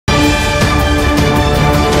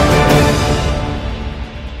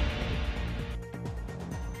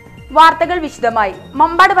വാർത്തകൾ വിശദമായി.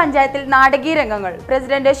 മമ്പാട് പഞ്ചായത്തിൽ നാടകീയ രംഗങ്ങൾ.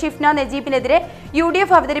 പ്രസിഡന്റ് ഷിഫ്ന നജീബിനെതിരെ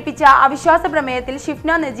UDF അവതരിപ്പിച്ച അവിശ്വാസ പ്രമേയത്തിൽ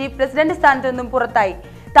ഷിഫ്ന നജീബ് പ്രസിഡന്റ് സ്ഥാനത്തു നിന്നും പുറത്തായി.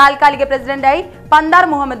 താൽക്കാലിക പ്രസിഡന്റായി പന്താർ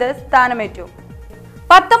മുഹമ്മദ് സ്ഥാനമേറ്റു.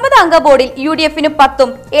 19 അംഗ ബോർഡിൽ UDF-ന് 10ഉം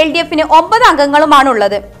LDF-ന് 9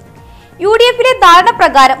 അംഗങ്ങളുമാണുള്ളത്. UDF-ലെ ധാരണ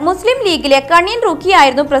പ്രകാരം മുസ്ലിം ലീഗിലെ കണ്ണീൻ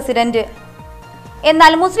റൂക്കിയായിരുന്നു പ്രസിഡന്റ്.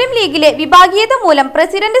 എന്നാൽ മുസ്ലിം ലീഗിലെ വിഭാഗീയത മൂലം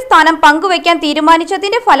പ്രസിഡന്റ് സ്ഥാനം പങ്കുവയ്ക്കാൻ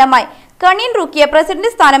തീരുമാനിച്ചതിന്റെ ഫലമായി കണ്ണീൻ റൂക്കിയ പ്രസിഡന്റ്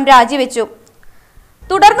സ്ഥാനം രാജിവെച്ചു.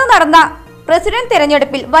 തുടർന്ന് നടന്ന പ്രസിഡന്റ്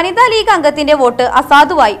തെരഞ്ഞെടുപ്പിൽ വനിതാ ലീഗ് അംഗത്തിന്റെ വോട്ട്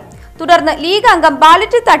അസാധുവായി. തുടർന്ന് ലീഗ് അംഗം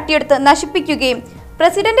ബാലറ്റ് തട്ടിയെടുത്ത് നശിപ്പിക്കുകയും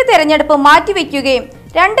പ്രസിഡന്റ് തെരഞ്ഞെടുപ്പ് മാറ്റിവെക്കുകയും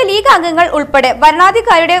 2 ലീഗ് അംഗങ്ങൾ ഉൾപ്പെടെ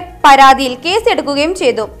ഭരണാധികാരിയുടെ പരാതിയിൽ കേസെടുക്കുകയും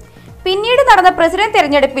ചെയ്തു. പിന്നീട് നടന്ന പ്രസിഡന്റ്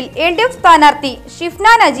തെരഞ്ഞെടുപ്പിൽ LDF സ്ഥാനാർത്ഥി ഷിഫ്ന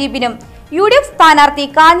നജീബിനും UDF സ്ഥാനാർത്ഥി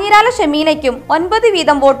കാഞ്ഞിരാല ഷമീനയ്ക്കും 9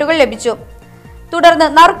 വീതം വോട്ടുകൾ ലഭിച്ചു. തുടർന്ന്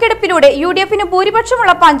നറുക്കെടുപ്പിലൂടെ UDF-ന്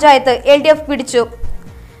ഭൂരിപക്ഷമുള്ള പഞ്ചായത്ത് LDF പിടിച്ചു.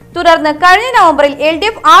 തുടർന്ന് കഴിഞ്ഞ നവംബറിൽ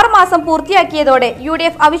LDF 6 മാസം പൂർത്തിയാക്കിയതോടെ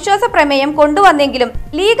UDF അവിശ്വാസ പ്രമേയം കൊണ്ടുവന്നെങ്കിലും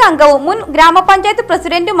ലീഗ് അംഗവും മുൻ ഗ്രാമപഞ്ചായത്ത്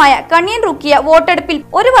പ്രസിഡന്റുമായ കണ്ണീൻ റുക്കിയ വോട്ടെടുപ്പിൽ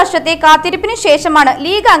 1 വർഷത്തെ കാത്തിരിപ്പിന് ശേഷമാണ്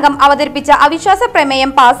ലീഗ് അംഗം അവതരിപ്പിച്ച അവിശ്വാസ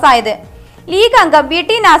പ്രമേയം പാസ്സായത്. ലീഗ് അംഗം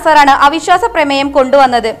VT നാസറാണ് അവിശ്വാസ പ്രമേയം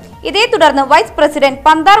കൊണ്ടുവന്നത്. ഇതേ തുടർന്ന് വൈസ് പ്രസിഡന്റ്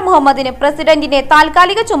പന്താർ മുഹമ്മദിന് പ്രസിഡന്റിന്റെ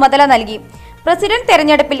താൽക്കാലിക ചുമതല നൽകി. പ്രസിഡന്റ്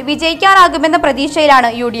തെരഞ്ഞെടുപ്പിൽ വിജയിക്കാനാകുമെന്ന പ്രതീക്ഷയിലാണ്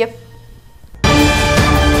UDF.